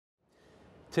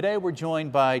Today we're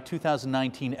joined by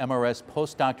 2019 MRS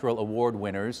Postdoctoral Award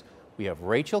winners. We have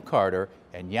Rachel Carter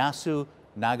and Yasutaka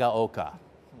Nagaoka.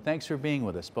 Thanks for being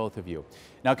with us, both of you.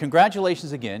 Now,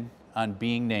 congratulations again on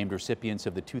being named recipients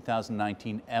of the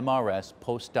 2019 MRS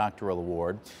Postdoctoral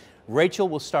Award. Rachel,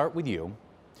 we'll start with you.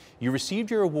 You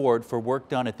received your award for work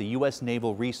done at the U.S.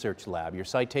 Naval Research Lab, your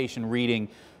citation reading,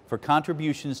 "For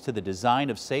contributions to the design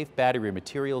of safe battery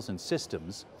materials and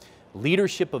systems,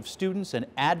 leadership of students, and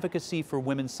advocacy for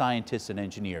women scientists and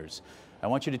engineers." I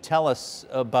want you to tell us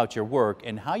about your work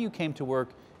and how you came to work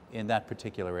in that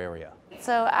particular area.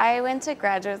 So I went to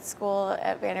graduate school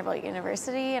at Vanderbilt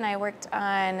University and I worked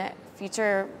on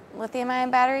future lithium-ion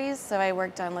batteries. So I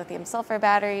worked on lithium-sulfur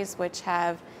batteries, which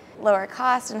have lower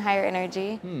cost and higher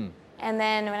energy. And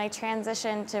then when I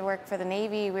transitioned to work for the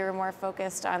Navy, we were more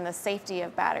focused on the safety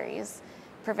of batteries,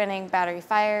 preventing battery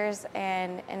fires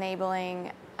and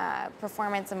enabling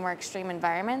performance in more extreme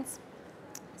environments.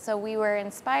 So we were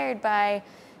inspired by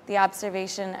the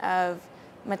observation of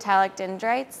metallic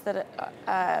dendrites that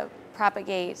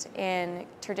propagate in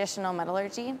traditional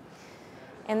metallurgy.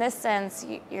 In this sense,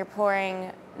 you're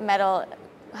pouring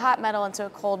hot metal into a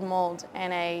cold mold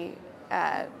and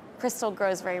a crystal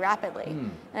grows very rapidly.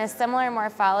 And a similar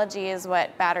morphology is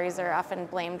what batteries are often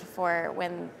blamed for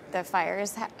when the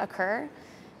fires occur.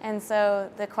 And so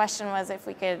the question was if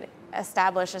we could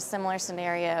establish a similar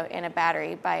scenario in a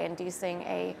battery by inducing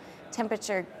a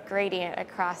temperature gradient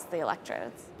across the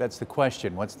electrodes. That's the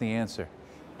question. What's the answer?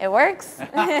 It works.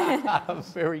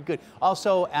 Very good.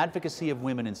 Also, advocacy of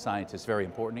women and scientists, very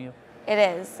important to you? It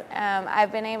is.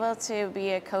 I've been able to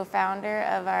be a co-founder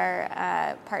of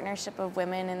our partnership of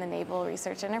women in the Naval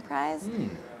Research Enterprise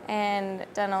and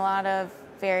done a lot of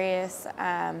various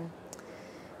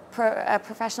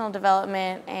professional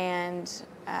development and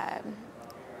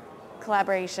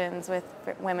collaborations with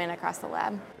women across the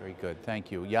lab. Very good,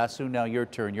 thank you. Yasu, now your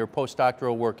turn. Your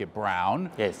postdoctoral work at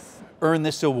Brown earned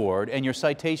this award, and your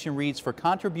citation reads, "For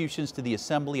contributions to the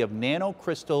assembly of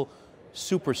nanocrystal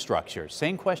superstructures."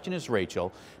 Same question as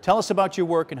Rachel. Tell us about your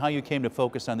work and how you came to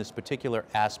focus on this particular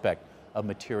aspect of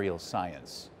materials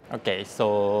science. Okay,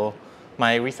 so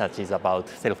my research is about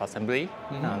self-assembly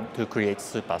to create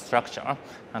superstructure.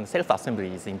 And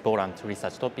self-assembly is important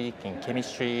research topic in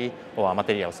chemistry or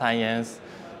material science.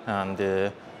 And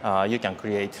you can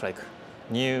create like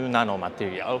new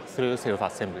nanomaterial through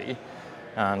self-assembly.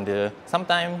 And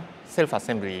sometimes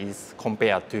self-assembly is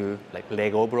compared to like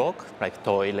Lego block, like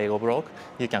toy Lego block.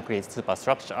 You can create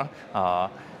superstructure.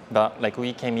 But like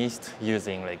we chemists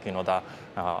using like the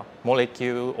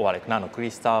molecule or like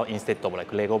nanocrystal instead of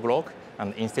like Lego block,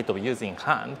 and instead of using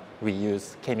hand, we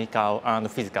use chemical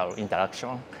and physical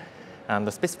interaction.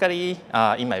 And specifically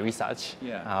in my research,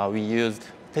 we used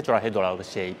tetrahedral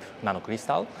shape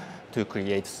nanocrystal to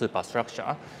create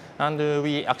superstructure. And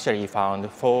we actually found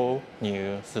 4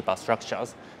 new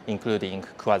superstructures, including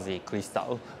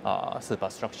quasi-crystal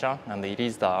superstructure, and it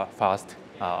is the first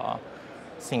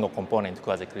single component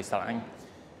quasi-crystalline.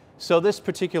 So this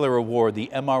particular award,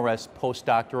 the MRS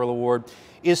Postdoctoral Award,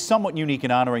 is somewhat unique in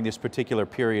honoring this particular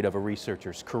period of a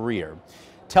researcher's career.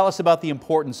 Tell us about the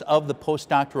importance of the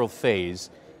postdoctoral phase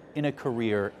in a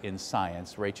career in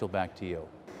science. Rachel, back to you.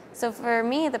 So for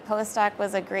me, the postdoc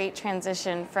was a great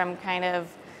transition from kind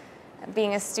of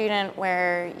being a student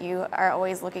where you are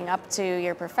always looking up to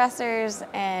your professors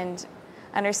and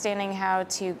understanding how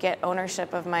to get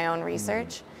ownership of my own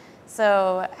research.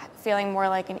 So feeling more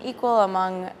like an equal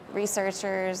among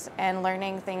researchers and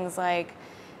learning things like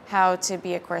how to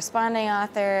be a corresponding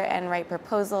author and write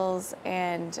proposals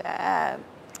and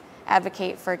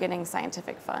advocate for getting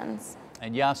scientific funds.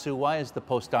 And Yasu, why is the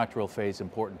postdoctoral phase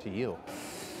important to you?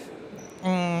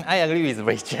 I agree with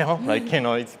Rachel. Like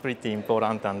it's pretty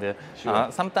important, and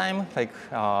sometimes like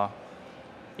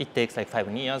it takes like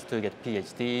 5 years to get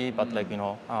PhD, but like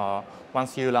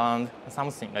once you learn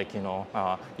something, like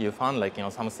you found like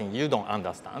something you don't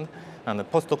understand, and the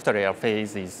postdoctoral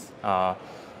phase is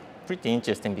pretty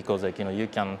interesting because like you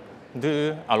can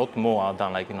do a lot more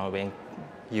than like when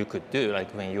you could do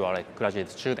like when you are like graduate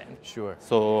student. Sure.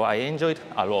 So I enjoyed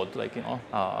a lot like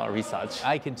research.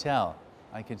 I can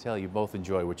tell you both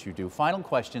enjoy what you do. Final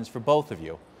questions for both of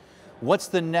you. What's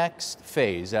the next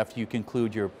phase after you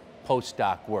conclude your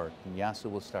postdoc work? And Yasu,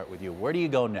 we'll start with you. Where do you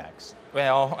go next?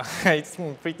 Well, it's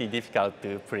pretty difficult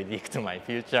to predict my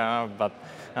future, but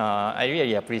I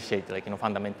really appreciate like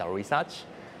fundamental research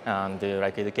and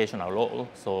like educational role.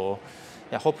 So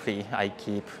yeah, hopefully I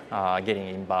keep getting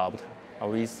involved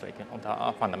with like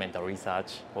the fundamental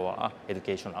research or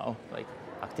educational like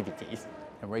activities.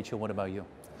 And Rachel, what about you?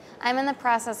 I'm in the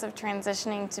process of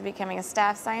transitioning to becoming a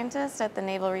staff scientist at the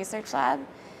Naval Research Lab,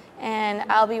 and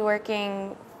I'll be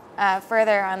working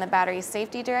further on the battery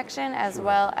safety direction, as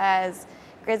well as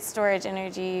grid storage,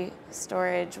 energy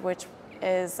storage, which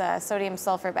is sodium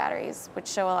sulfur batteries, which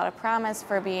show a lot of promise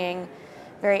for being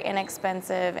very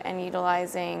inexpensive and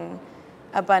utilizing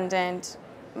abundant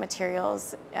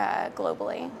materials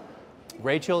globally.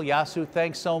 Rachel, Yasu,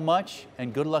 thanks so much,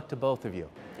 and good luck to both of you.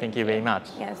 Thank you very much.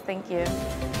 Yes, thank you.